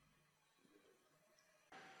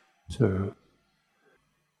So,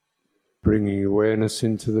 bringing awareness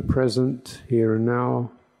into the present, here and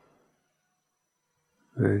now,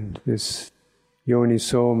 and this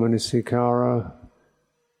yoniso manasikara,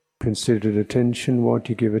 considered attention, what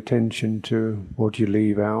you give attention to, what you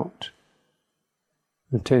leave out.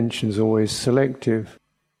 Attention is always selective.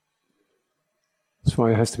 That's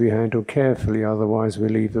why it has to be handled carefully, otherwise we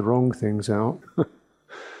leave the wrong things out.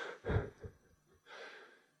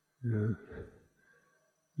 Yeah.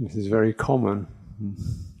 This is very common,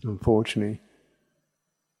 unfortunately.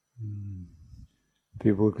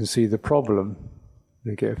 People can see the problem.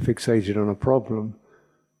 They get fixated on a problem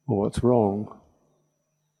or what's wrong.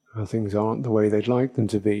 How things aren't the way they'd like them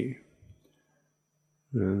to be.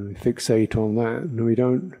 We fixate on that, and we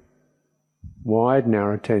don't widen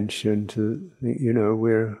our attention to,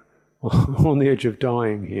 we're on the edge of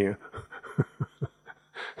dying here.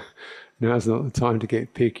 Now's not the time to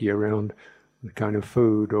get picky around the kind of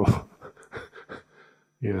food or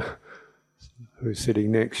who's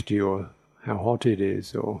sitting next to you or how hot it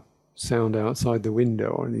is or sound outside the window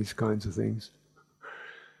or these kinds of things.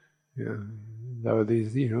 Though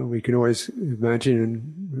these, we can always imagine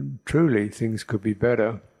and truly things could be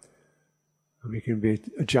better. And we can be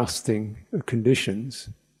adjusting conditions.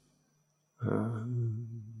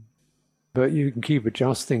 But you can keep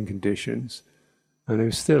adjusting conditions and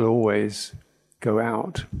they still always go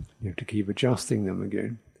out. You have to keep adjusting them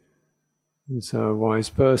again. And so a wise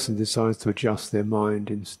person decides to adjust their mind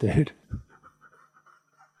instead.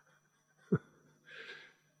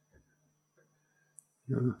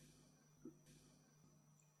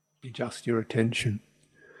 Adjust your attention.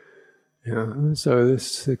 So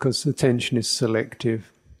this, because attention is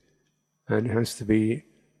selective and it has to be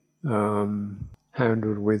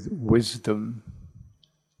handled with wisdom,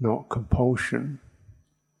 not compulsion.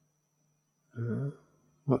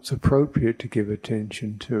 What's appropriate to give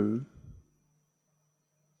attention to.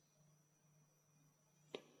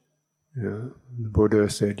 The Buddha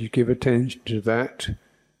said, you give attention to that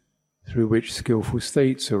through which skillful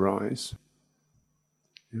states arise.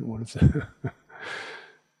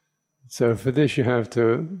 So for this you have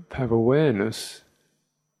to have awareness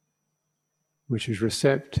which is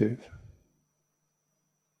receptive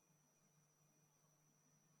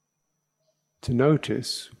to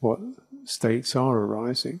notice what states are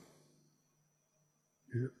arising.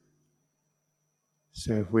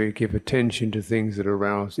 So if we give attention to things that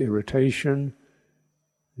arouse irritation,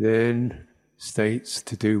 then states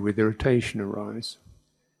to do with irritation arise.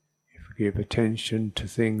 If we give attention to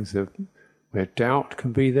things that where doubt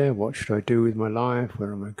can be there, what should I do with my life,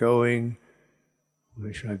 where am I going,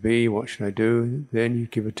 where should I be, what should I do, then you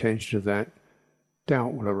give attention to that,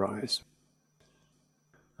 doubt will arise.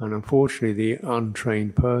 And unfortunately the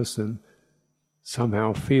untrained person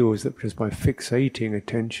somehow feels that just by fixating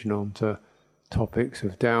attention onto topics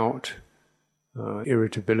of doubt,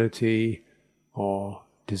 irritability or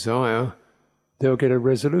desire, they'll get a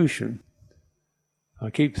resolution. I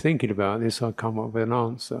keep thinking about this, I'll come up with an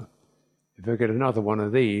answer. If I get another one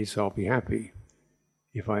of these, I'll be happy.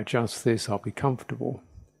 If I adjust this, I'll be comfortable.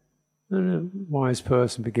 And a wise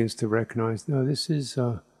person begins to recognize, no, this is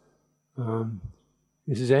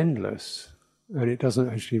endless, and it doesn't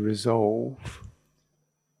actually resolve.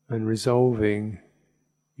 And resolving,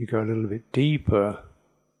 you go a little bit deeper,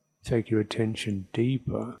 take your attention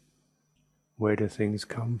deeper. Where do things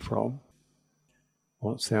come from?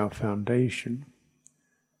 What's our foundation?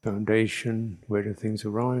 Foundation, where do things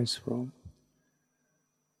arise from?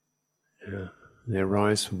 They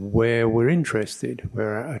arise from where we're interested,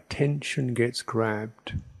 where our attention gets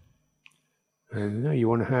grabbed. And you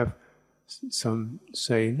want to have some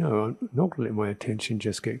say, no, I'm not going to let my attention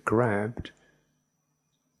just get grabbed.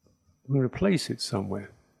 I'm going to place it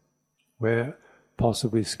somewhere where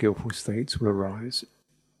possibly skillful states will arise.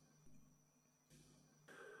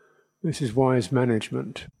 This is wise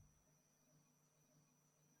management.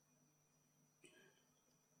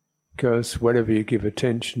 Because whatever you give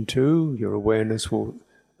attention to, your awareness will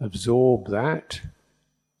absorb that,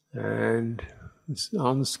 and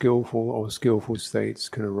unskillful or skillful states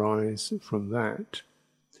can arise from that.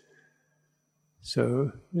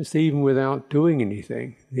 So, just even without doing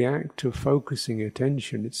anything, the act of focusing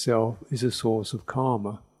attention itself is a source of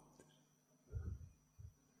karma.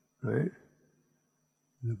 Right?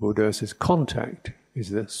 The Buddha says contact is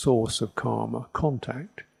the source of karma,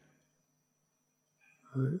 contact.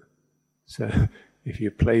 Right? So, if you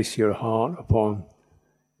place your heart upon,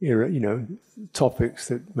 topics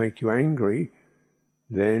that make you angry,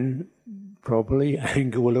 then probably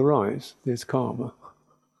anger will arise. There's karma.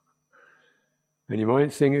 And you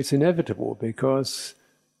might think it's inevitable because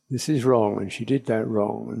this is wrong, and she did that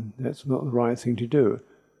wrong, and that's not the right thing to do.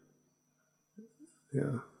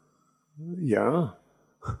 Yeah,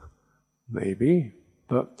 maybe,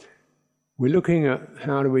 but we're looking at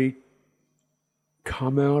how do we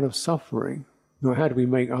come out of suffering, not how do we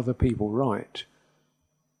make other people right,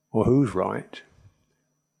 or who's right,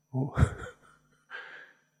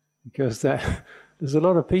 because there's a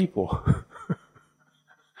lot of people, a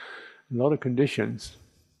lot of conditions,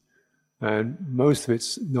 and most of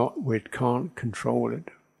it's not, we can't control it.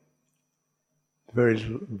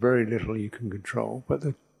 Very little you can control, but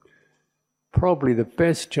probably the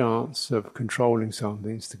best chance of controlling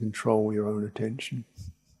something is to control your own attention.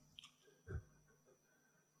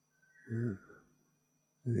 And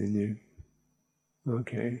then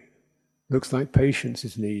okay, looks like patience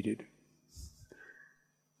is needed.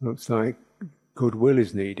 Looks like goodwill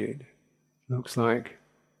is needed. Looks like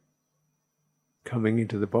coming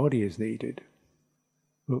into the body is needed.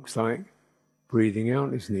 Looks like breathing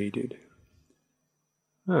out is needed.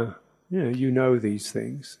 You know these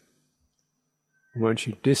things. Once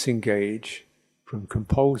you disengage from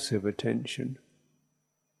compulsive attention,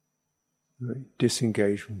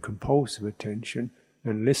 disengage from compulsive attention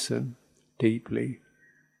and listen deeply,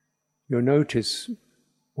 you'll notice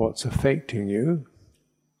what's affecting you,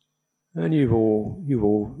 and you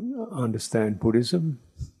all understand Buddhism,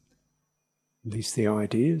 at least the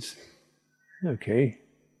ideas. Okay,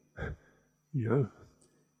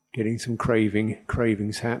 getting some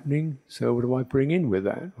cravings happening. So what do I bring in with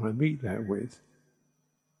that? I meet that with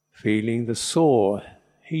feeling the sore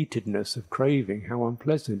heatedness of craving, how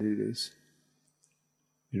unpleasant it is.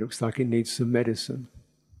 It looks like it needs some medicine.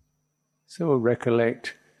 So we'll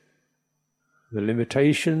recollect the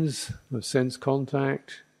limitations of sense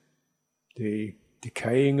contact, the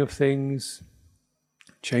decaying of things,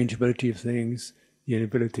 changeability of things, the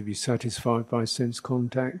inability to be satisfied by sense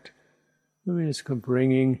contact. It's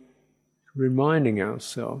reminding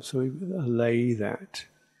ourselves, so we allay that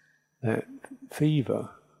fever,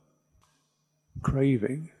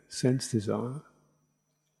 craving, sense desire.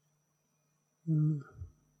 And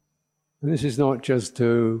this is not just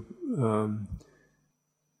to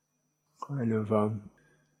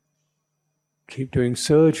keep doing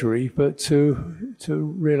surgery, but to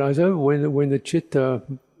realize, when the citta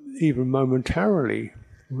even momentarily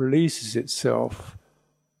releases itself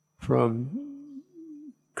from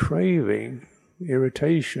craving,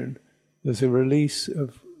 irritation, there's a release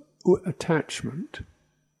of attachment.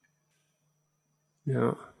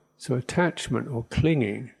 So attachment or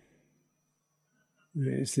clinging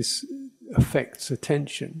affects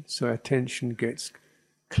attention. So attention gets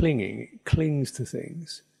clinging, it clings to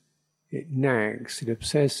things. It nags, it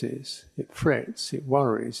obsesses, it frets, it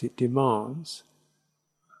worries, it demands.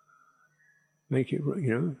 It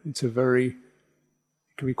can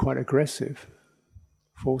be quite aggressive,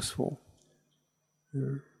 forceful,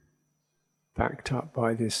 backed up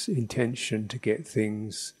by this intention to get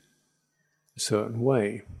things a certain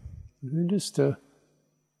way. And then just to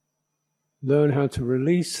learn how to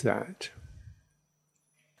release that,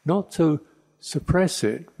 not to suppress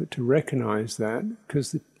it, but to recognize that,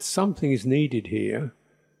 because something is needed here.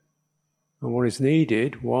 And what is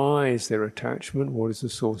needed, why is there attachment? What is the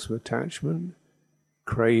source of attachment?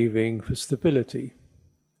 Craving for stability.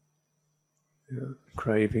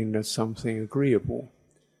 Craving that's something agreeable.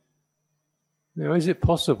 Now, is it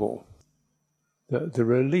possible that the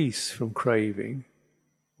release from craving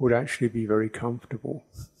would actually be very comfortable?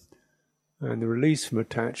 And the release from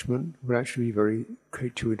attachment would actually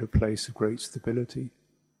create you in a place of great stability.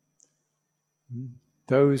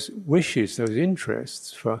 Those wishes, those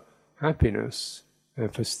interests for happiness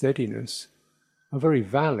and for steadiness are very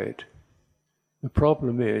valid. The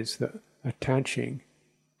problem is that attaching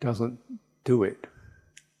doesn't do it,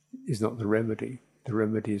 is not the remedy. The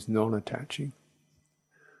remedy is non-attaching,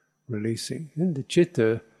 releasing. And the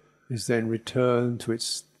citta is then returned to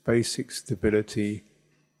its basic stability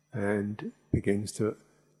and begins to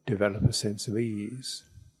develop a sense of ease.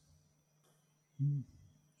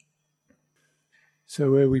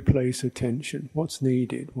 So where we place attention, what's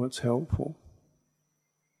needed, what's helpful.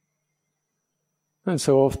 And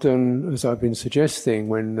so often, as I've been suggesting,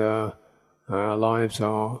 when our lives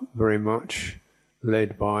are very much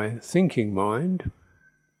led by thinking mind,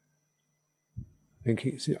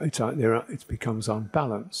 it becomes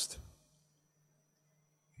unbalanced.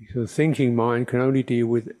 So the thinking mind can only deal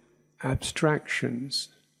with abstractions,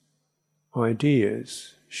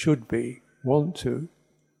 ideas, should be, want to,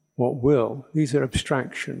 what will. These are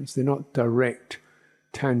abstractions. They're not direct,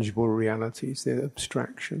 tangible realities. They're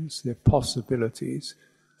abstractions. They're possibilities.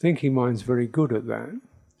 Thinking mind's very good at that.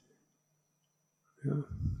 Yeah.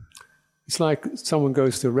 It's like someone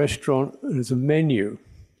goes to a restaurant and there's a menu.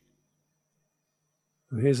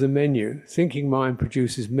 And here's the menu. Thinking mind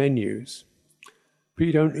produces menus, but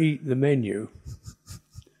you don't eat the menu.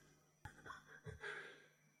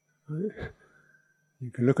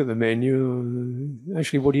 You can look at the menu.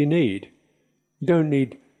 Actually, what do you need? You don't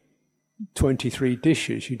need 23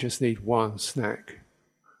 dishes. You just need one snack.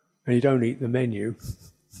 And you don't eat the menu.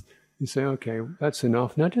 You say, okay, that's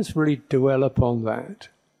enough. Now just really dwell upon that.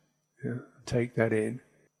 Yeah, take that in.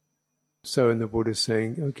 So in the Buddha's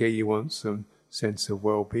saying, okay, you want some sense of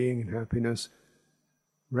well-being and happiness.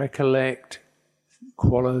 Recollect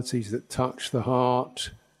qualities that touch the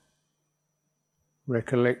heart.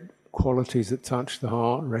 Recollect qualities that touch the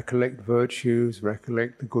heart. Recollect virtues.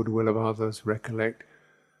 Recollect the goodwill of others. Recollect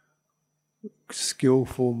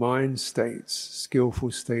skillful mind states, skillful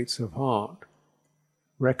states of heart.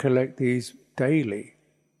 Recollect these daily.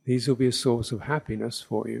 These will be a source of happiness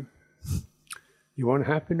for you. You want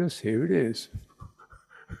happiness? Here it is.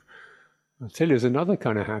 I'll tell you, there's another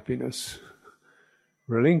kind of happiness.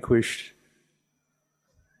 Relinquish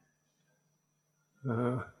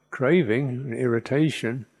craving and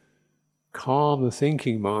irritation, calm the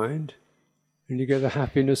thinking mind, and you get the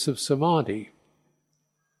happiness of samadhi.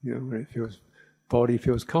 You know, when body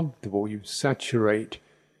feels comfortable, you saturate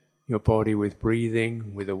your body with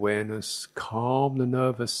breathing, with awareness, calm the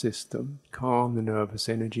nervous system, calm the nervous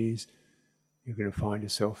energies. You're going to find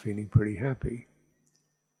yourself feeling pretty happy.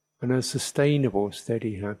 And a sustainable,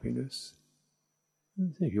 steady happiness.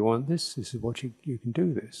 If you want this, this is what you can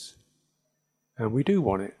do this. And we do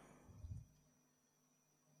want it.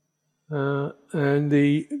 And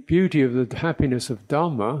the beauty of the happiness of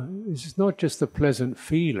Dhamma is it's not just a pleasant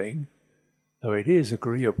feeling, though it is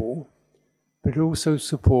agreeable, but it also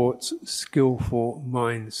supports skillful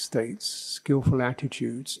mind states, skillful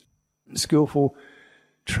attitudes, skillful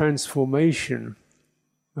transformation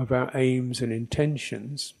of our aims and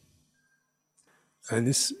intentions. And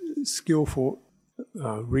this skillful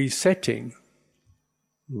resetting,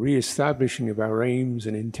 re-establishing of our aims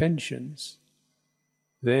and intentions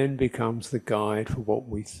then becomes the guide for what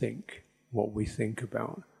we think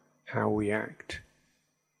about, how we act.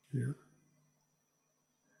 Yeah.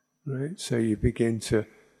 Right? So you begin to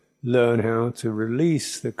learn how to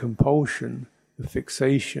release the compulsion, the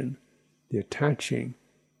fixation, the attaching,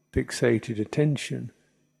 fixated attention,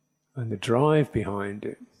 and the drive behind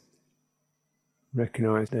it.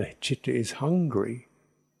 Recognize that citta is hungry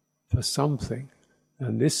for something,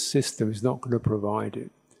 and this system is not going to provide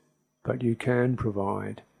it. But you can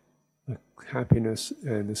provide the happiness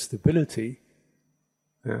and the stability.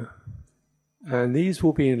 Yeah. And these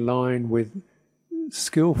will be in line with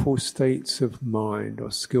skillful states of mind or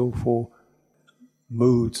skillful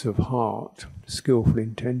moods of heart, skillful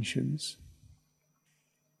intentions.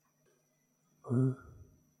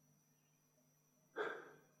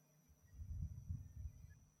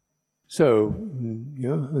 So,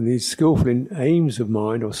 and these skillful aims of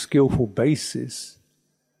mind or skillful bases,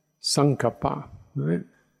 sankappa, right,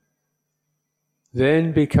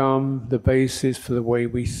 then become the basis for the way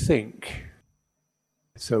we think.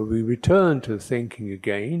 So we return to thinking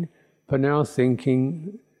again, but now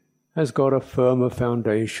thinking has got a firmer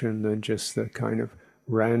foundation than just the kind of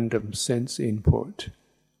random sense input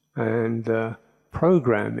and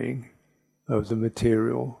programming of the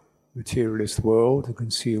materialist world, the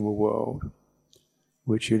consumer world,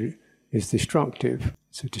 which is destructive.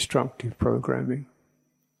 It's a destructive programming.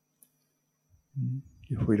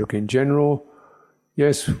 If we look in general,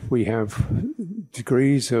 yes, we have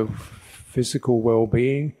degrees of physical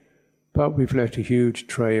well-being, but we've left a huge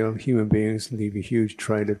trail. Human beings leave a huge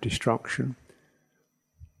trail of destruction.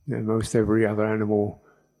 And most every other animal,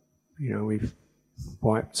 we've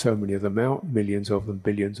wiped so many of them out, millions of them,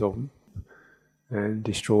 billions of them, and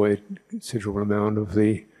destroyed a considerable amount of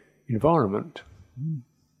the environment,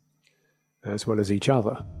 as well as each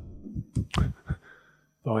other,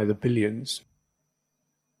 by the billions.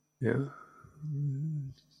 Yeah.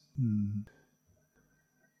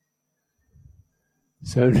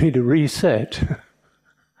 So need a reset.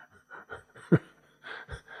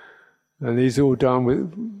 And these are all done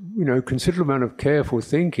with, considerable amount of careful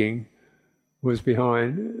thinking was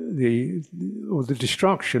behind the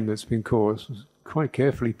destruction that's been caused was quite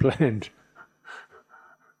carefully planned.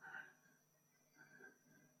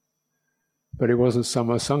 But it wasn't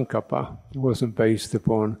samma sankappa. It wasn't based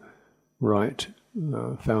upon right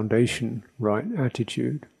foundation, right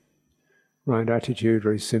attitude. Right attitude,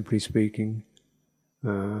 very simply speaking,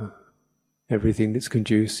 everything that's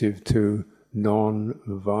conducive to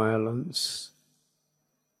non-violence,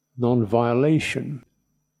 non-violation.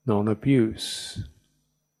 non-abuse.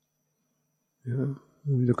 Yeah.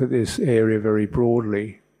 We look at this area very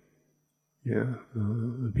broadly. Yeah,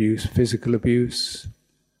 abuse, physical abuse,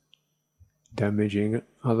 damaging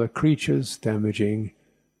other creatures, damaging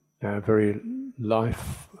our very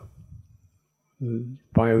life,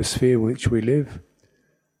 biosphere in which we live,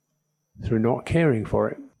 through not caring for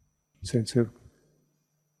it, sense of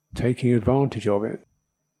taking advantage of it,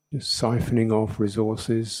 just siphoning off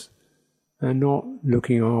resources and not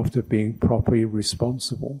looking after being properly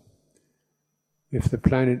responsible. If the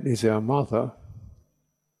planet is our mother,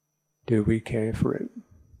 do we care for it?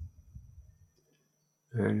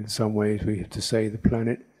 And in some ways we have to say the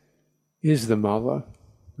planet is the mother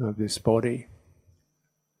of this body.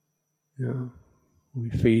 Yeah. We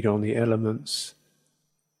feed on the elements,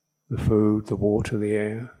 the food, the water, the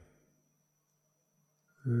air.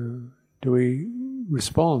 Do we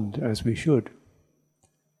respond as we should?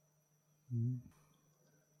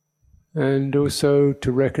 And also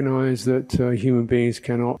to recognize that human beings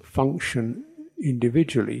cannot function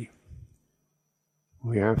individually.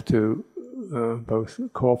 We have to both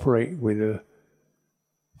cooperate with the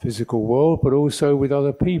physical world, but also with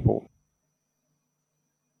other people.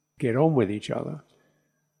 Get on with each other.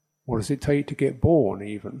 What does it take to get born,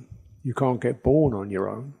 even? You can't get born on your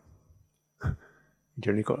own. You've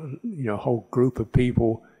only got a whole group of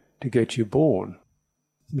people to get you born.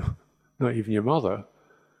 Not even your mother.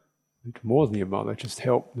 More than your mother, just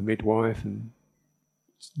help the midwife and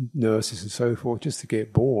nurses and so forth, just to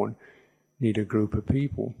get born. Need a group of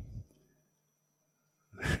people.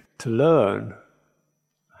 To learn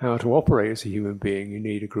how to operate as a human being, you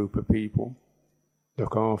need a group of people.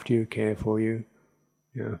 Look after you, care for you,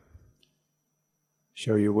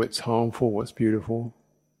 show you what's harmful, what's beautiful.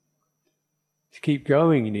 To keep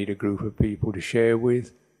going, you need a group of people to share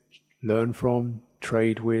with, learn from,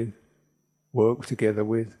 trade with, work together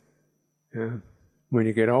with. When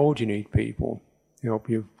you get old, you need people to help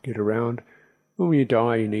you get around. When you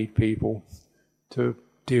die, you need people to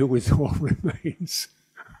deal with what remains.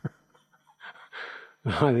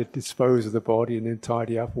 Either dispose of the body and then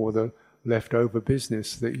tidy up all the leftover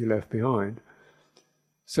business that you left behind.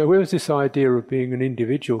 So where does this idea of being an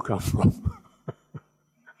individual come from?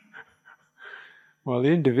 Well, the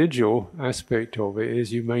individual aspect of it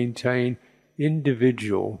is you maintain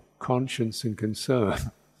individual conscience and concern.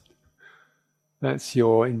 That's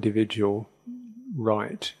your individual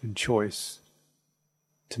right and choice.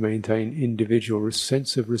 To maintain individual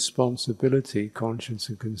sense of responsibility, conscience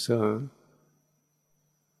and concern.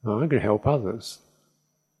 I'm going to help others.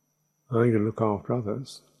 I'm going to look after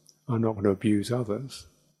others. I'm not going to abuse others.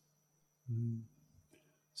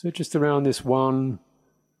 So just around this one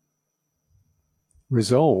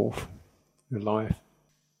resolve, your life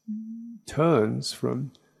turns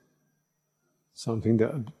from something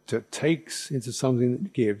that takes into something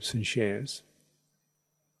that gives and shares.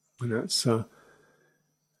 And that's the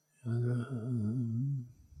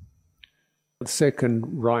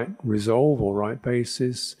second right resolve or right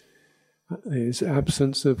basis is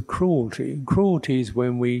absence of cruelty. Cruelty is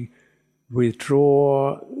when we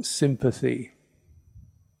withdraw sympathy.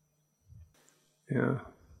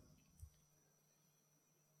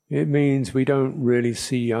 It means we don't really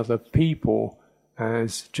see other people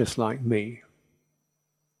as just like me.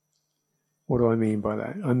 What do I mean by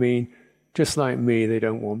that? I mean, just like me, they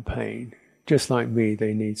don't want pain. Just like me,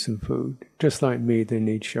 they need some food. Just like me, they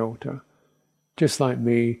need shelter. Just like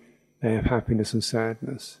me, they have happiness and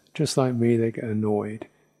sadness. Just like me, they get annoyed.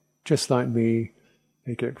 Just like me,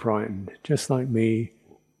 they get frightened. Just like me,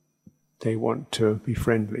 they want to be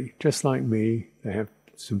friendly. Just like me, they have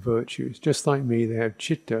some virtues. Just like me, they have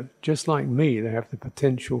citta. Just like me, they have the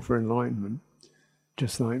potential for enlightenment.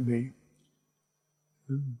 Just like me.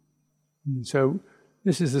 And so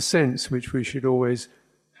this is the sense which we should always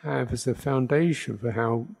have as the foundation for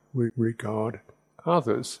how we regard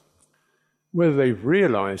others. Whether they've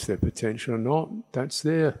realized their potential or not, that's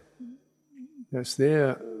their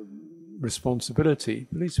responsibility.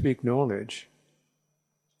 But at least we acknowledge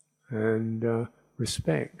and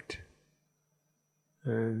respect.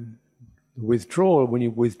 And withdrawal, when you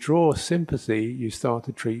withdraw sympathy, you start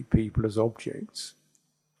to treat people as objects.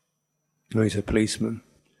 Oh, he's a policeman.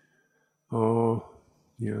 Oh,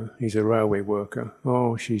 he's a railway worker.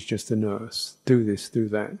 Oh, she's just a nurse. Do this, do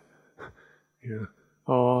that.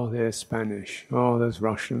 Oh, they're Spanish. Oh, those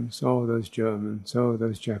Russians. Oh, those Germans. Oh,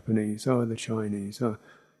 those Japanese. Oh, the Chinese. Oh,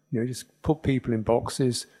 just put people in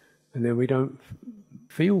boxes, and then we don't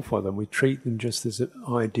feel for them. We treat them just as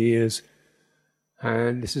ideas,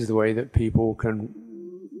 and this is the way that people can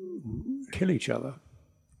kill each other,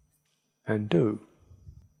 and do.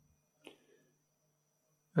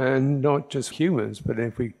 And not just humans, but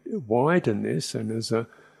if we widen this, and as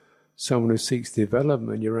someone who seeks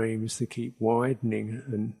development, your aim is to keep widening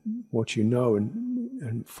and what you know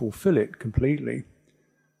and fulfill it completely.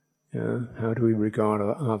 How do we regard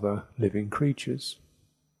other living creatures?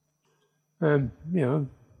 People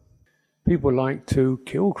like to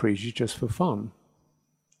kill creatures just for fun.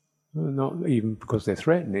 Not even because they're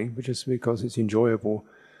threatening, but just because it's enjoyable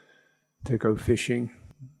to go fishing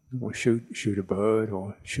or shoot a bird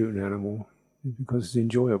or shoot an animal, because it's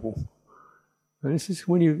enjoyable. And this is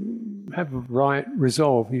when you have a right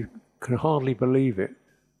resolve, you can hardly believe it,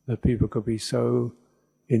 that people could be so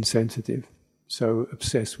insensitive, so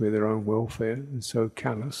obsessed with their own welfare, and so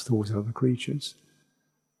callous towards other creatures.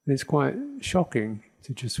 And it's quite shocking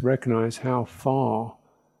to just recognize how far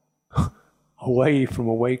away from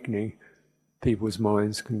awakening people's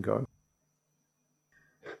minds can go.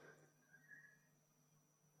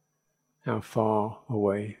 How far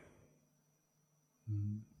away.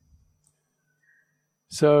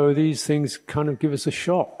 So these things kind of give us a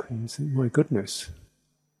shock. And you think, my goodness.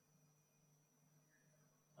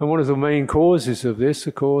 And one of the main causes of this,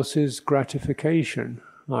 of course, is gratification.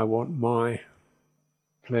 I want my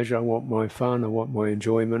pleasure, I want my fun, I want my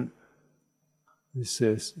enjoyment. This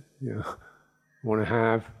is, I want to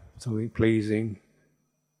have something pleasing,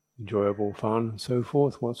 enjoyable, fun, and so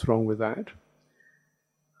forth. What's wrong with that?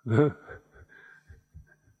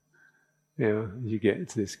 You get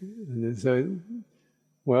to this. And so,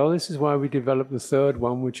 this is why we develop the third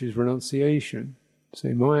one, which is renunciation. So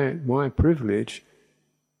my privilege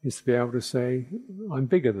is to be able to say, I'm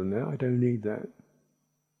bigger than that, I don't need that.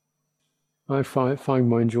 I find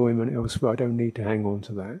my enjoyment elsewhere, I don't need to hang on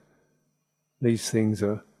to that. These things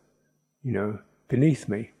are, beneath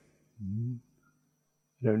me.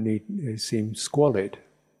 I don't need, they seem squalid.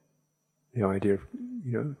 The idea of,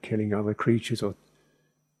 killing other creatures or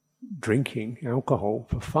drinking alcohol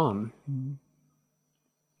for fun.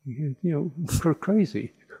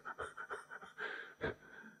 Crazy.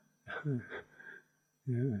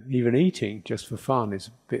 Even eating just for fun is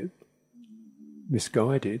a bit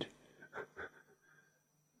misguided.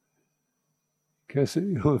 Because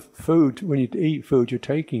food, when you eat food, you're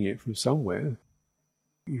taking it from somewhere.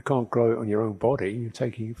 You can't grow it on your own body, you're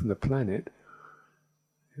taking it from the planet.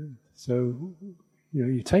 So,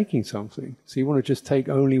 you're taking something. So you want to just take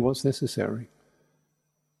only what's necessary.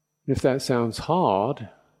 If that sounds hard,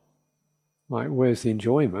 like where's the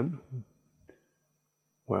enjoyment?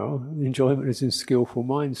 Well, the enjoyment is in skillful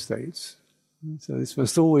mind states. So this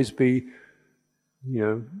must always be,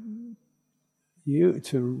 you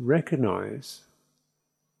to recognize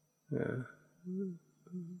the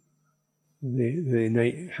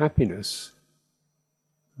innate happiness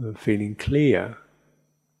of feeling clear,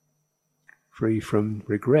 free from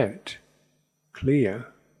regret, clear,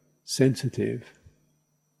 sensitive,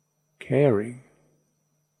 caring,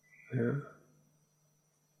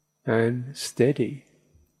 and steady,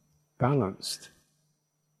 balanced.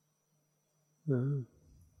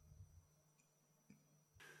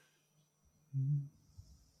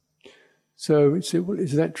 So we say, well,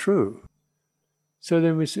 is that true? So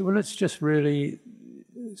then we say, well, let's just really,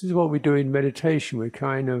 this is what we do in meditation, we're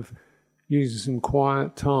kind of using some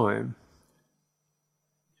quiet time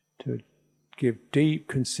to give deep,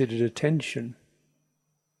 considered attention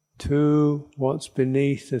to what's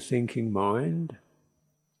beneath the thinking mind,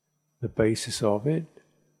 the basis of it,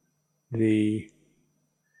 the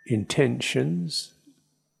intentions,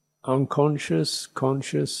 unconscious,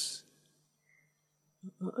 conscious,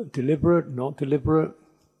 deliberate, not deliberate,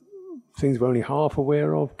 things we're only half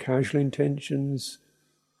aware of, casual intentions,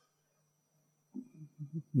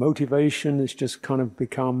 motivation that's just kind of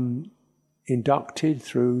become inducted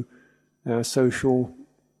through our social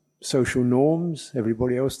norms.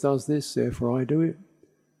 Everybody else does this, therefore I do it.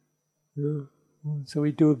 So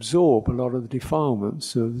we do absorb a lot of the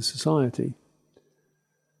defilements of the society,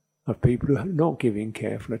 of people who are not giving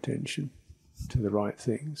careful attention to the right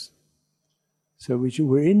things. So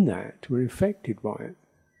we're in that, we're affected by it.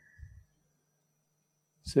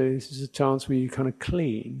 So this is a chance where you kind of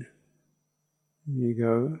clean. You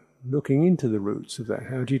go looking into the roots of that.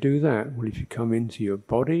 How do you do that? Well, if you come into your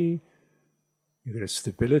body, you get a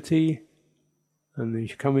stability, and then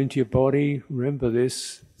you come into your body, remember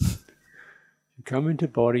this, you come into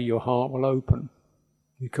body, your heart will open,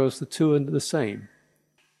 because the two are the same.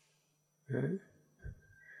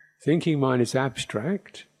 Thinking mind is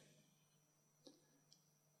abstract,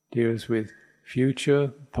 deals with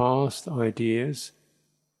future, past ideas.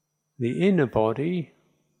 The inner body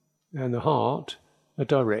and the heart are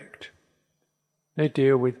direct. They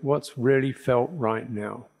deal with what's really felt right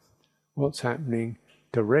now, what's happening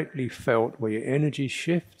directly felt, where your energy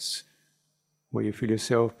shifts, where you feel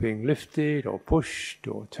yourself being lifted or pushed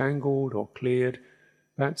or tangled or cleared,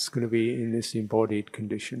 that's going to be in this embodied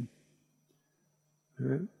condition.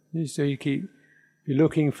 So you're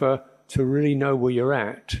looking to really know where you're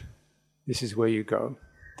at. This is where you go.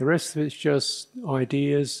 The rest of it's just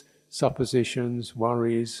ideas, suppositions,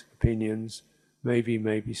 worries, opinions,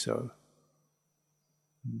 maybe so.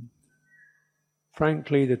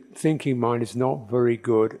 Frankly, the thinking mind is not very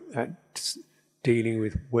good at dealing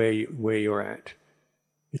with where you're at.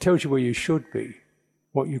 It tells you where you should be,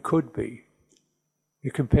 what you could be.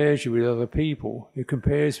 It compares you with other people. It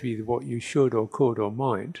compares you with what you should or could or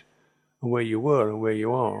might, and where you were and where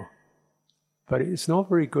you are. But it's not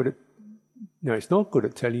very good at, it's not good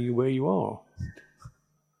at telling you where you are.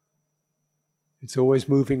 It's always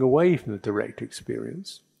moving away from the direct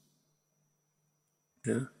experience.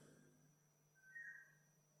 Yeah.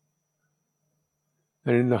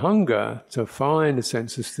 And in the hunger to find a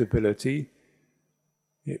sense of stability,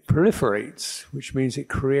 it proliferates, which means it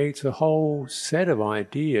creates a whole set of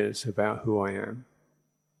ideas about who I am,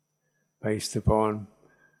 based upon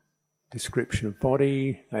description of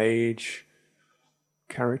body, age,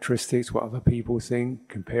 characteristics, what other people think,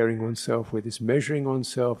 comparing oneself with this, measuring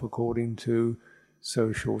oneself according to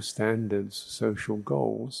social standards, social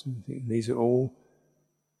goals. These are all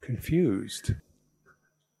confused.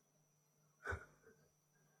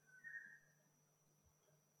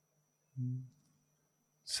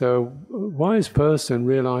 So a wise person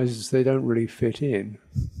realizes they don't really fit in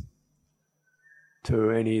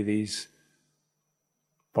to any of these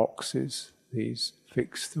boxes, these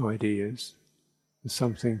fixed ideas. There's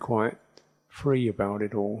something quite free about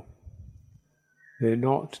it all. They're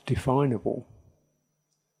not definable.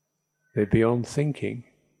 They're beyond thinking.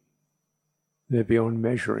 They're beyond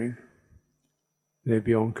measuring. They're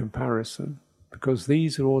beyond comparison. Because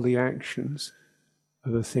these are all the actions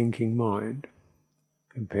of the thinking mind.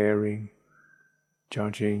 Comparing,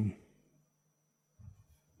 judging,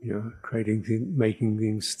 making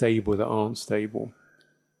things stable that aren't stable.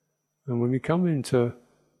 And when we come into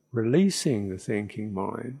releasing the thinking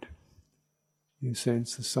mind, you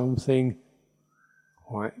sense there's something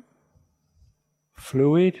quite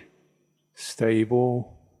fluid,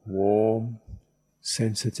 stable, warm,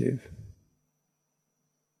 sensitive.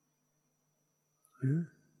 Yeah?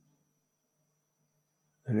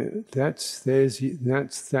 And that's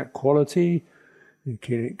that quality,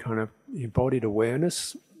 kind of embodied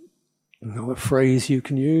awareness, another phrase you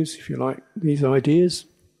can use if you like these ideas.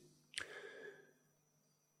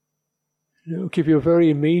 It'll give you a very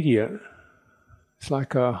immediate, it's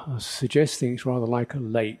like I'm suggesting it's rather like a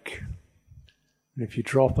lake. And if you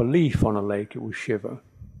drop a leaf on a lake, it will shiver.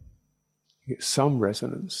 You get some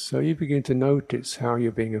resonance. So you begin to notice how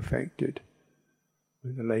you're being affected.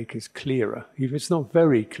 When the lake is clearer. If it's not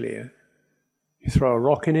very clear, you throw a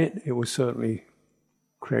rock in it, it will certainly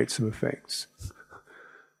create some effects.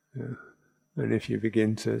 Yeah. And if you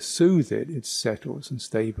begin to soothe it, it settles and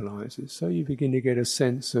stabilizes. So you begin to get a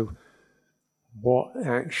sense of what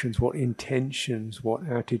actions, what intentions, what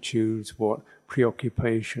attitudes, what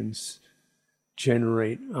preoccupations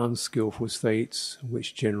generate unskillful states,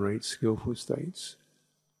 which generate skillful states.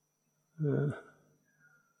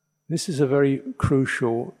 This is a very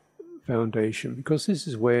crucial foundation, because this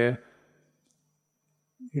is where,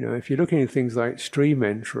 if you're looking at things like stream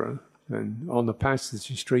enterer and on the passage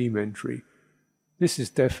to stream entry, this is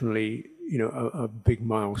definitely, a big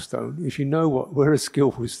milestone. If you know where a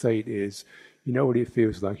skillful state is, you know what it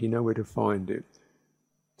feels like, you know where to find it,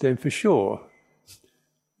 then for sure,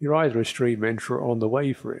 you're either a stream enterer or on the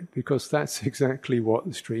way for it, because that's exactly what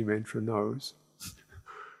the stream enterer knows,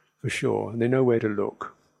 for sure, and they know where to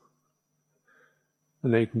look.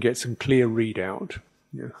 And they can get some clear readout.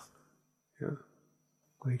 Yeah.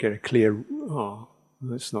 They get a clear,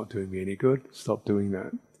 that's not doing me any good, stop doing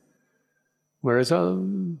that. Whereas a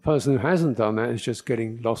person who hasn't done that is just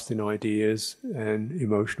getting lost in ideas and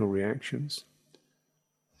emotional reactions.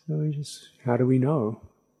 So how do we know?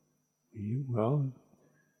 Well,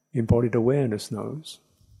 embodied awareness knows.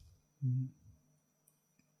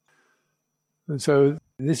 And so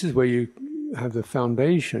this is where you have the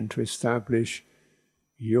foundation to establish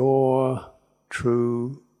your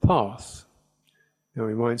true path. Now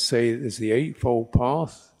we might say there's the eightfold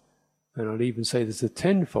path, and I'd even say there's a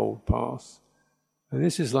tenfold path. And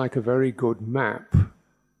this is like a very good map.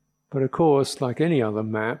 But of course, like any other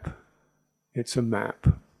map, it's a map.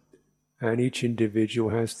 And each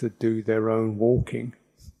individual has to do their own walking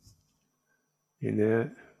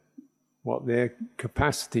in what their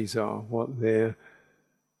capacities are, what their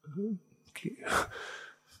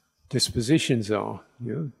dispositions are.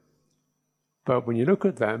 But when you look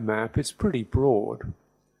at that map, it's pretty broad.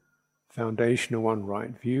 Foundational one,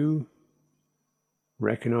 right view,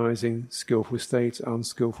 recognizing skillful states,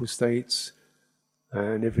 unskillful states,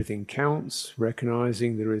 and everything counts,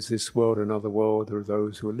 recognizing there is this world, another world, there are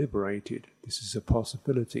those who are liberated. This is a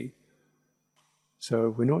possibility. So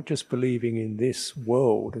we're not just believing in this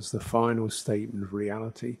world as the final statement of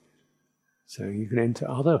reality. So you can enter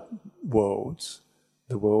other worlds,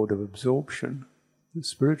 the world of absorption, the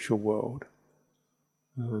spiritual world,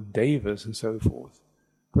 devas and so forth.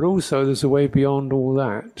 But also there's a way beyond all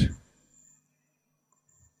that.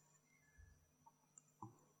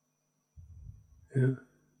 Yeah.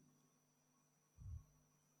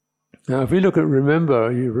 Now, if we look at,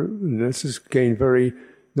 remember, this is again very,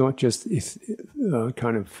 not just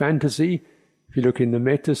kind of fantasy. If you look in the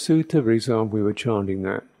Metta Sutta, for example, we were chanting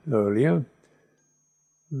that earlier.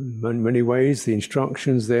 In many ways, the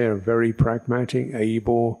instructions there are very pragmatic,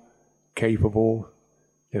 able, capable,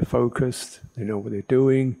 they're focused, they know what they're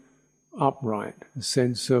doing, upright, a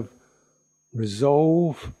sense of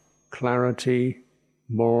resolve, clarity,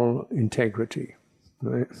 moral integrity.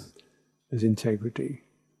 Right? There's integrity.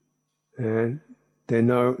 And they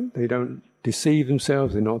don't deceive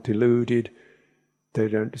themselves, they're not deluded, they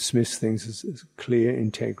don't dismiss things as clear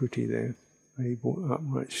integrity there. Able,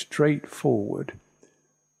 upright, straightforward,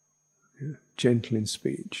 gentle in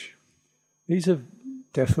speech. These are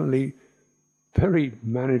definitely very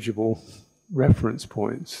manageable reference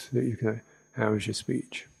points that you can. How is your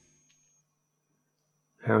speech?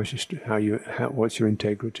 What's your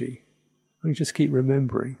integrity? And just keep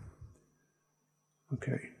remembering.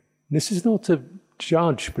 Okay. This is not to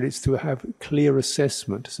judge, but it's to have clear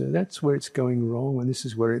assessment. So that's where it's going wrong, and this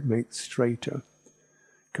is where it makes straighter,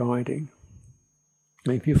 guiding.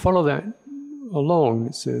 And if you follow that along,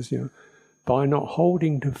 it says, by not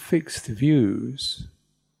holding to fixed views,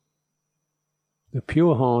 the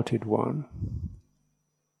pure-hearted one,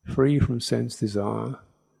 free from sense desire,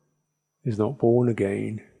 is not born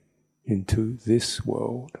again into this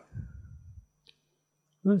world.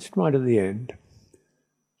 That's right at the end.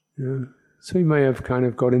 So we may have kind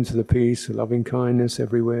of got into the peace, the loving kindness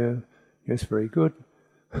everywhere. Yes, very good.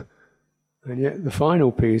 And yet the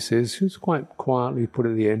final piece is, it's quite quietly put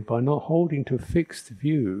at the end, by not holding to fixed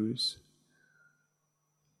views.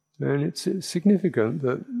 And it's significant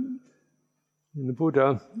that in the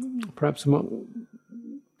Buddha, perhaps a more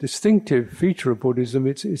distinctive feature of Buddhism,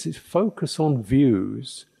 it's its focus on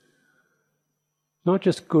views. Not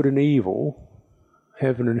just good and evil,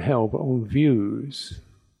 heaven and hell, but on views.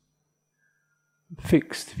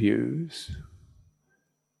 Fixed views.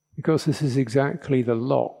 Because this is exactly the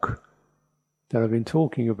lock that I've been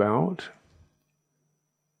talking about.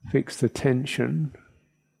 Fixed attention,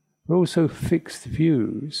 but also fixed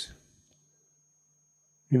views.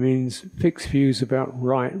 It means fixed views about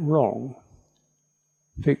right, wrong.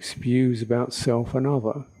 Fixed views about self and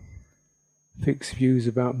other. Fixed views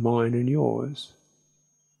about mine and yours.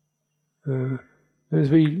 As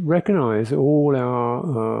we recognize all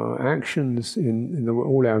our actions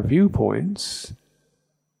all our viewpoints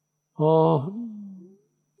are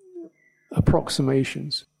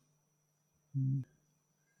approximations.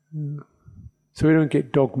 So we don't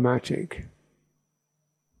get dogmatic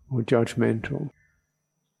or judgmental.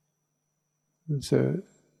 And so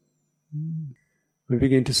we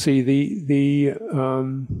begin to see the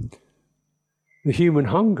human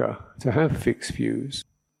hunger to have fixed views.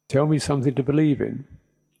 Tell me something to believe in.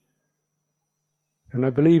 Can I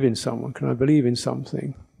believe in someone? Can I believe in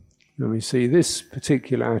something? And we see this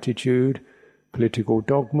particular attitude, political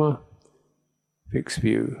dogma, fixed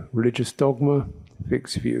view. Religious dogma,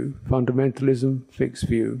 fixed view. Fundamentalism, fixed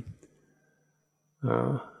view.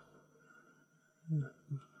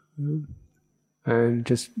 And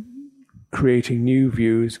just creating new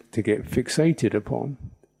views to get fixated upon.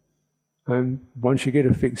 And once you get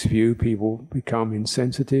a fixed view, people become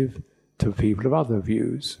insensitive to people of other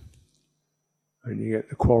views. And you get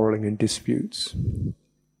the quarrelling and disputes.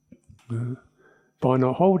 By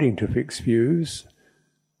not holding to fixed views,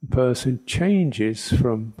 the person changes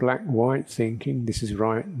from black-white thinking, this is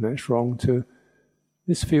right and that's wrong, to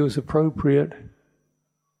this feels appropriate,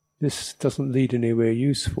 this doesn't lead anywhere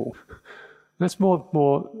useful. That's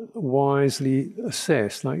more wisely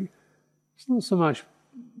assessed. Like, it's not so much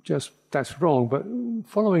just that's wrong, but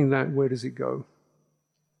following that, where does it go?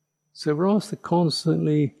 So we're asked to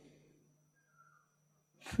constantly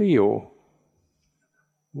feel,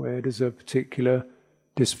 where does a particular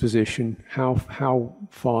disposition, how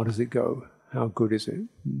far does it go? How good is it?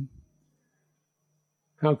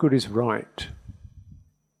 How good is right?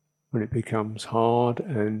 when it becomes hard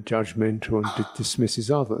and judgmental and dismisses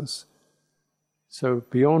others. So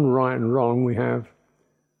beyond right and wrong, we have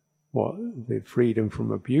what? The freedom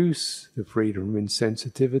from abuse, the freedom from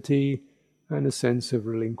insensitivity, and a sense of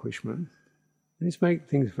relinquishment. These make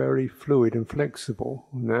things very fluid and flexible.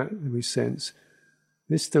 In that we sense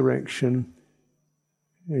this direction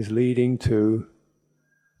is leading to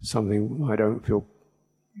something I don't feel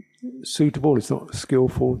suitable, it's not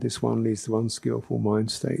skillful, this one leads to unskillful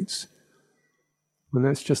mind states. And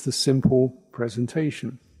that's just a simple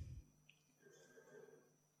presentation.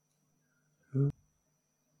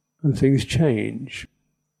 And things change.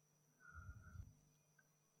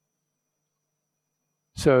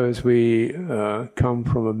 So as we come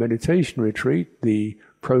from a meditation retreat, the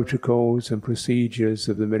protocols and procedures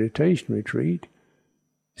of the meditation retreat,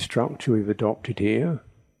 structure we've adopted here,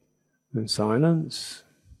 and silence,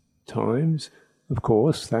 times, of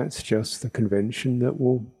course, that's just the convention that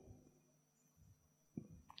will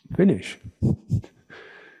finish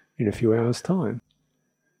in a few hours' time.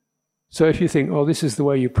 So if you think, oh, this is the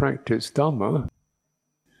way you practice Dhamma,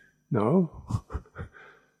 no.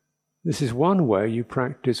 This is one way you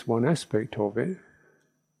practice one aspect of it.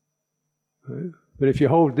 Right? But if you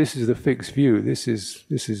hold this is the fixed view, this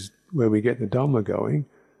is where we get the Dhamma going,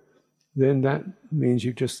 then that means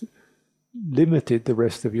you've just limited the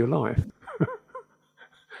rest of your life.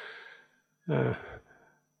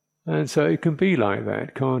 And so it can be like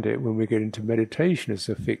that, can't it, when we get into meditation as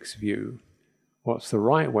a fixed view. What's the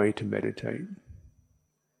right way to meditate?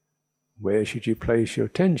 Where should you place your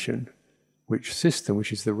attention? Which system,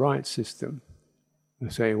 which is the right system? You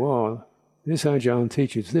say, well, this Ajahn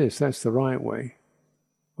teaches this, that's the right way.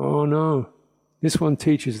 Oh no, this one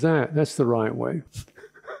teaches that, that's the right way.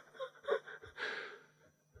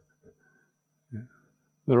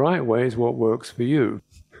 The right way is what works for you.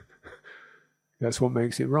 That's what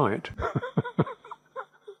makes it right.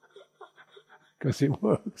 Because it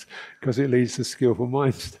works, because it leads to skillful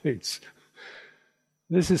mind states.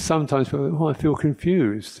 This is sometimes, I feel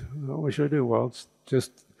confused. What should I do? Well, it's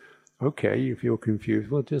just, okay, you feel confused.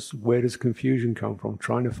 Well, just where does confusion come from?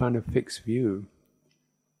 Trying to find a fixed view.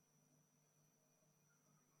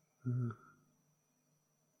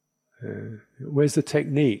 Where's the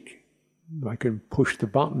technique? I can push the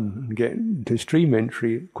button and get into stream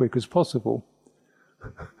entry as quick as possible.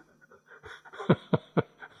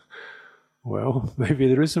 Well, maybe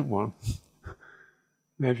there isn't one.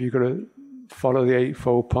 Maybe you've got to follow the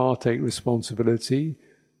Eightfold Path, take responsibility,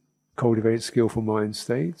 cultivate skillful mind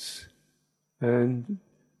states, and,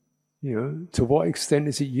 to what extent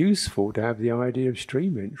is it useful to have the idea of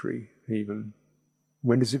stream entry even?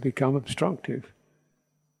 When does it become obstructive?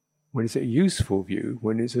 When is it a useful view?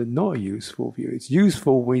 When is it not a useful view? It's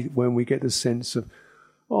useful when we get the sense of,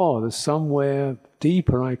 there's somewhere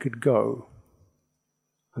deeper I could go.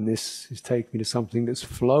 And this is taking me to something that's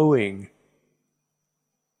flowing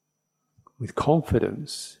with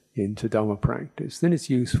confidence into Dhamma practice. Then it's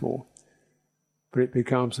useful. But it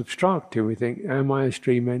becomes obstructive. We think, am I a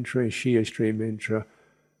stream enterer? Is she a stream enterer?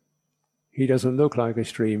 He doesn't look like a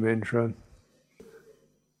stream enterer.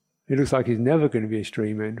 It looks like he's never going to be a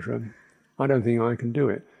stream enterer. I don't think I can do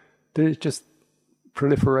it. Then it's just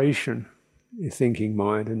proliferation in thinking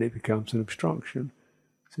mind, and it becomes an obstruction.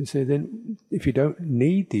 So you say, then if you don't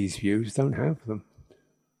need these views, don't have them.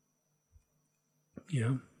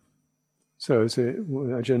 So as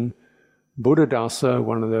Ajahn Buddhadasa,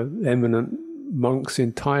 one of the eminent monks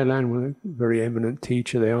in Thailand, a very eminent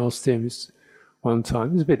teacher, they asked him one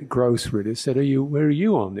time, it was a bit gross really, they said, where are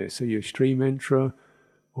you on this? Are you a stream enterer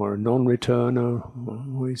or a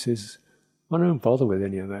non-returner? Or he says, I don't bother with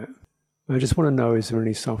any of that. I just want to know, is there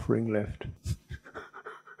any suffering left?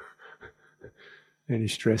 Any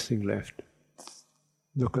stressing left?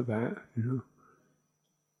 Look at that,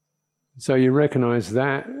 So you recognize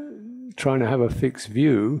that trying to have a fixed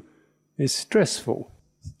view is stressful,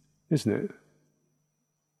 isn't it?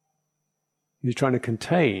 You're trying to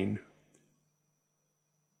contain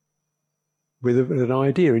with an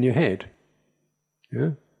idea in your head.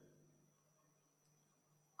 Yeah?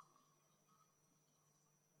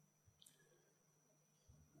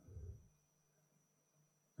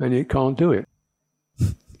 And you can't do it.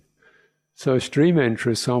 So a stream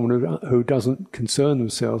enterer is someone who doesn't concern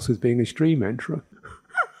themselves with being a stream enterer.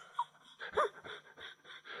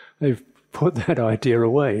 They've put that idea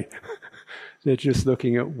away. They're just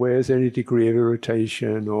looking at where's any degree of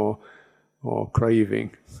irritation or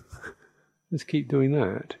craving. Let's keep doing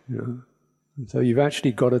that. So you've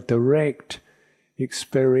actually got a direct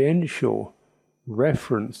experiential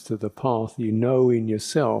reference to the path you know in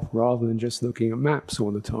yourself, rather than just looking at maps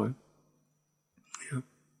all the time.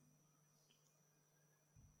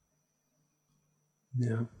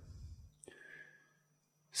 Yeah.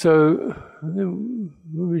 So when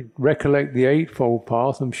we recollect the Eightfold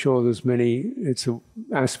Path, I'm sure there's many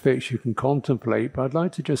aspects you can contemplate, but I'd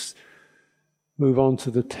like to just move on to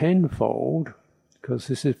the Tenfold, because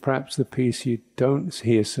this is perhaps the piece you don't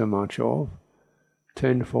hear so much of.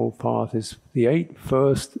 Tenfold Path is the 8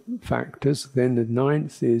 first factors, then the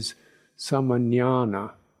 9th is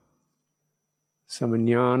samajnana.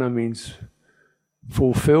 Samajnana means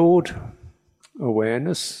fulfilled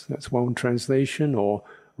awareness, that's one translation, or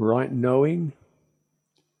right knowing,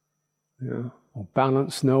 or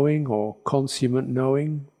balanced knowing, or consummate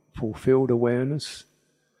knowing, fulfilled awareness.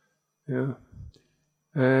 Yeah.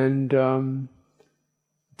 And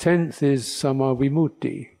 10th is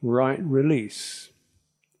samavimutti, right release,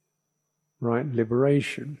 right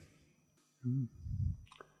liberation.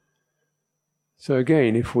 So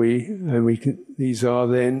again, these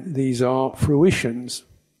are fruitions.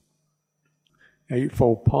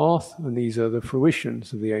 Eightfold Path, and these are the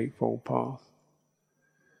fruitions of the Eightfold Path.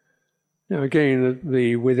 Now again,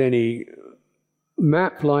 with any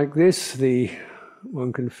map like this,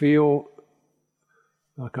 one can feel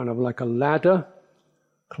kind of like a ladder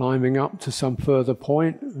climbing up to some further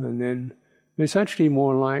point, and then it's actually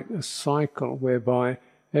more like a cycle whereby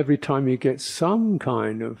every time you get some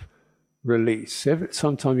kind of release,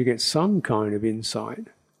 sometime you get some kind of insight,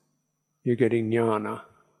 you're getting jnana.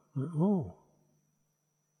 Oh.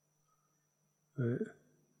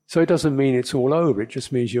 So it doesn't mean it's all over. It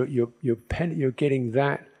just means you're getting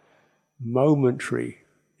that momentary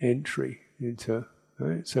entry into.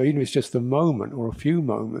 Right? So even if it's just a moment or a few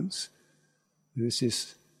moments, this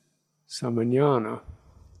is samajnana.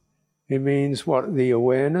 It means what? The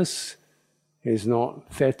awareness is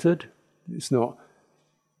not fettered. It's not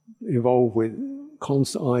involved with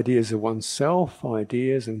constant ideas of oneself,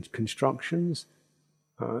 ideas and constructions.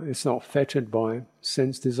 It's not fettered by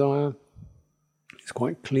sense desire. It's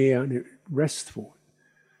quite clear and restful.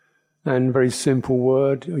 And very simple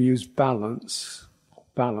word, I use balance.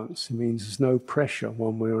 Balance, it means there's no pressure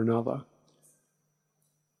one way or another.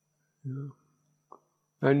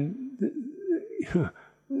 And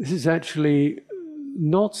this is actually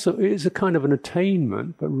not so, it is a kind of an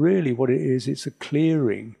attainment, but really what it is, it's a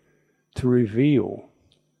clearing to reveal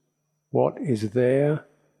what is there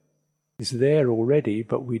already,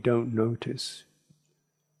 but we don't notice.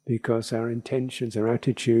 Because our intentions, our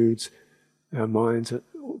attitudes, our minds are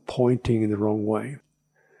pointing in the wrong way.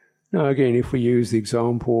 Now again, if we use the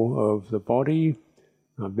example of the body,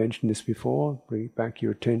 I've mentioned this before, bring back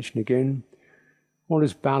your attention again. What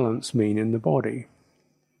does balance mean in the body?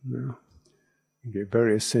 You get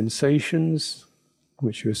various sensations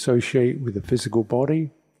which you associate with the physical body.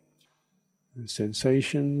 And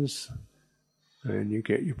sensations, and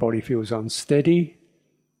your body feels unsteady,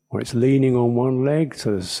 or it's leaning on one leg,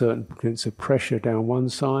 so there's a certain sense of pressure down one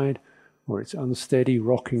side, or it's unsteady,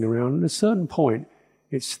 rocking around. At a certain point,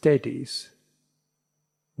 it steadies.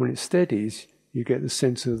 When it steadies, you get the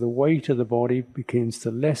sense of the weight of the body begins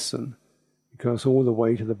to lessen, because all the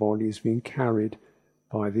weight of the body is being carried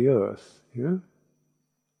by the earth. And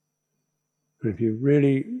if you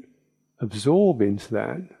really absorb into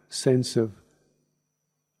that sense of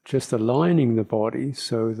just aligning the body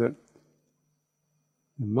so that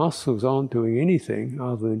the muscles aren't doing anything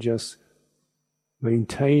other than just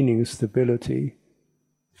maintaining stability,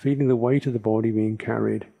 feeling the weight of the body being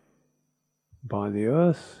carried by the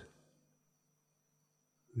earth,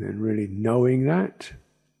 and then really knowing that,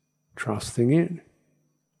 trusting it,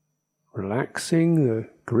 relaxing the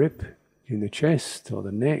grip in the chest or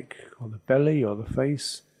the neck or the belly or the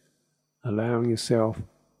face, allowing yourself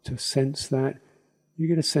to sense that, you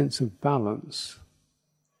get a sense of balance.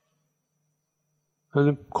 And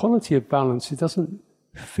the quality of balance, it doesn't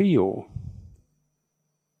feel.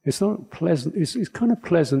 It's not pleasant. It's kind of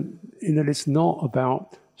pleasant in that it's not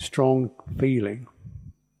about strong feeling.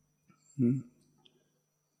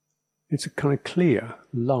 It's a kind of clear,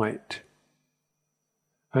 light.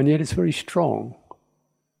 And yet it's very strong,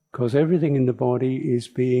 because everything in the body is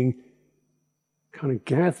being kind of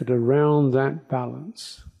gathered around that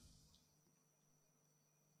balance.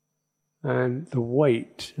 And the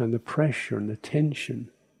weight and the pressure and the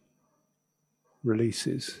tension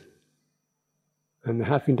releases. And the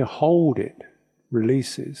having to hold it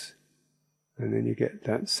releases. And then you get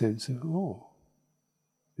that sense of, oh,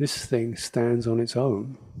 this thing stands on its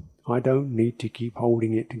own. I don't need to keep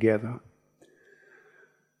holding it together.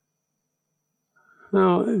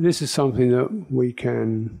 Now, this is something that we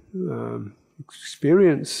can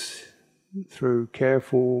experience through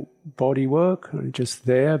careful body work, and just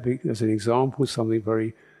there as an example, something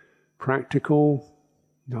very practical.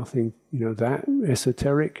 Nothing, that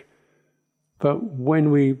esoteric. But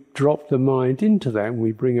when we drop the mind into that, and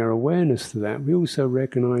we bring our awareness to that, we also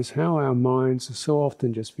recognize how our minds are so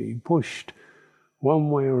often just being pushed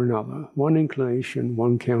one way or another. One inclination,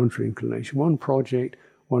 one counter-inclination, one project,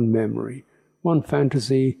 one memory, one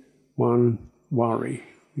fantasy, one worry,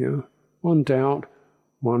 one doubt,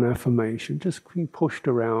 one affirmation, just being pushed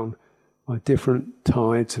around by different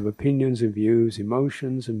tides of opinions and views,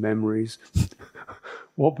 emotions and memories,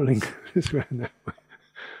 wobbling this way and that way.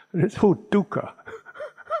 And it's all dukkha.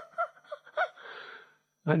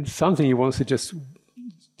 And something he wants to just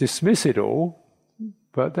dismiss it all,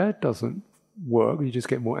 but that doesn't work. You just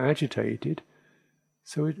get more agitated.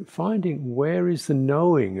 So we're finding where is the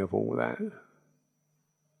knowing of all that,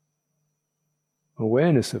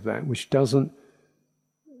 awareness of that, which doesn't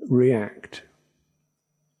react.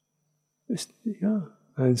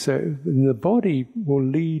 And so the body will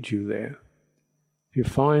lead you there. If you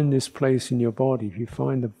find this place in your body, if you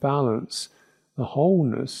find the balance, the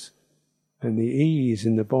wholeness, and the ease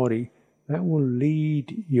in the body, that will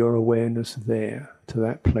lead your awareness there, to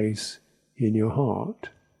that place in your heart.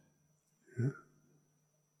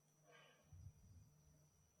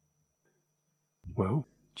 Well,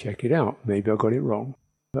 check it out. Maybe I got it wrong.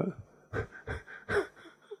 But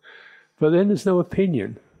then there's no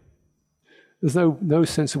opinion. There's no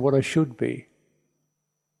sense of what I should be.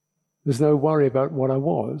 There's no worry about what I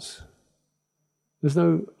was. There's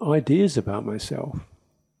no ideas about myself.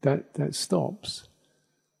 That stops.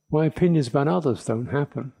 My opinions about others don't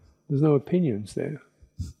happen. There's no opinions there.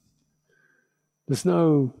 There's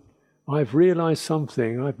no, I've realized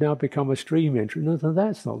something, I've now become a stream entry. No,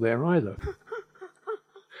 that's not there either.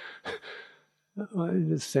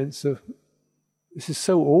 In a sense of, this is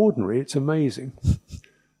so ordinary, it's amazing.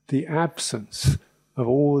 The absence of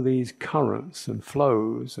all these currents and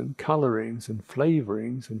flows and colorings and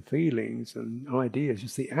flavorings and feelings and ideas,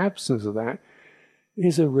 just the absence of that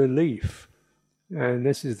is a relief. And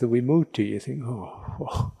this is the vimutti. You think,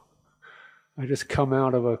 oh, I just come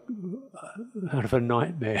out of a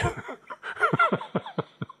nightmare.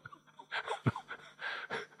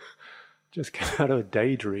 Just came out of a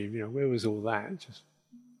daydream. Where was all that? Just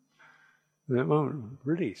in that moment,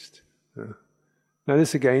 released. Now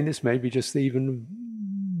this may be just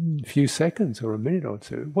even a few seconds or a minute or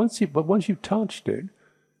two. But once you've touched it,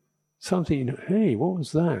 something, hey, what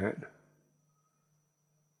was that?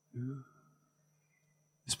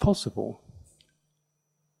 It's possible.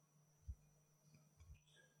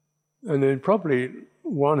 And then probably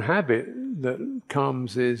one habit that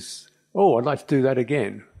comes is, oh, I'd like to do that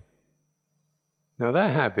again. Now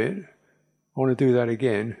that habit, I want to do that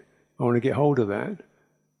again, I want to get hold of that,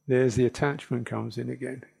 there's the attachment comes in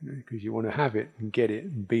again, because you want to have it and get it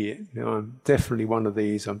and be it. Now I'm definitely one of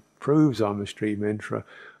these, proves I'm a stream enterer,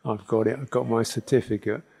 I've got it, I've got my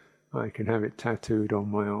certificate, I can have it tattooed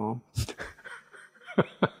on my arm.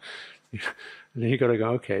 And then you've got to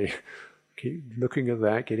go, okay, keep looking at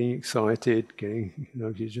that, getting excited,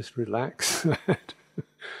 you just relax that.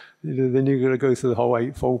 Then you've got to go through the whole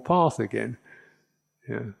Eightfold Path again.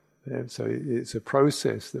 So it's a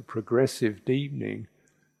process, the progressive deepening,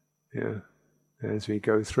 as we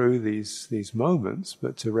go through these moments,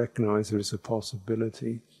 but to recognize there is a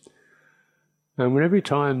possibility. And when every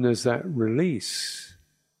time there's that release,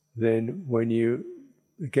 then when you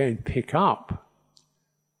again pick up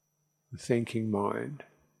the thinking mind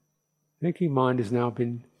has now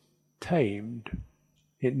been tamed.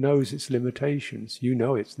 It knows its limitations. You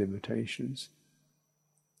know its limitations.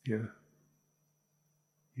 You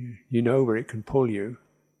know where it can pull you,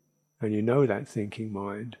 and you know that thinking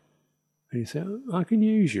mind. And you say, oh, I can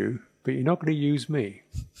use you, but you're not going to use me.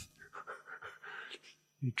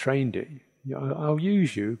 You trained it. I'll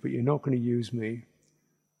use you, but you're not going to use me.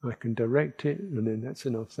 I can direct it, and then that's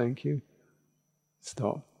enough, thank you.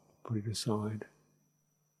 Stop, put it aside.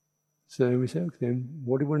 So then we say, okay, then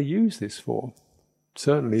what do you want to use this for?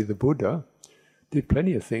 Certainly the Buddha did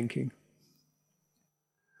plenty of thinking.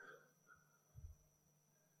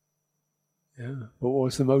 But what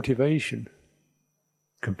was the motivation?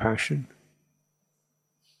 Compassion,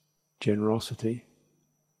 generosity,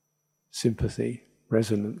 sympathy,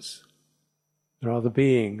 resonance. There are other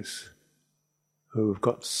beings who have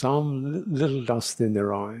got some little dust in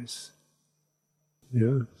their eyes.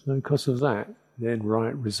 So because of that, then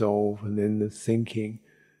right resolve, and then the thinking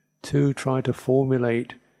to try to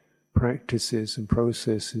formulate practices and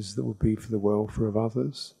processes that will be for the welfare of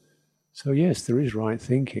others. So yes, there is right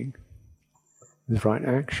thinking. There's right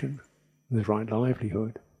action, there's right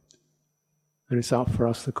livelihood. And it's up for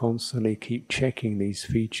us to constantly keep checking these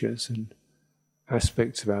features and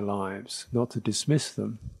aspects of our lives, not to dismiss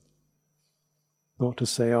them, not to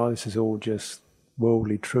say, oh, this is all just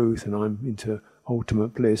worldly truth and I'm into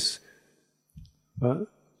ultimate bliss. But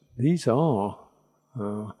these are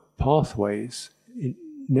pathways,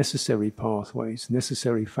 necessary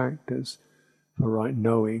factors for right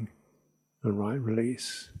knowing and right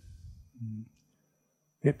release.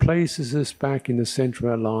 It places us back in the center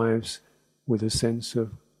of our lives with a sense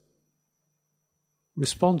of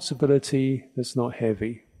responsibility that's not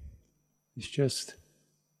heavy. It's just,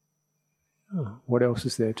 what else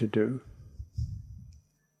is there to do?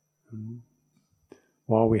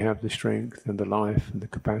 While we have the strength and the life and the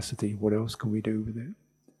capacity, what else can we do with it?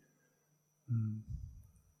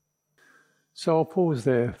 So I'll pause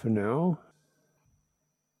there for now.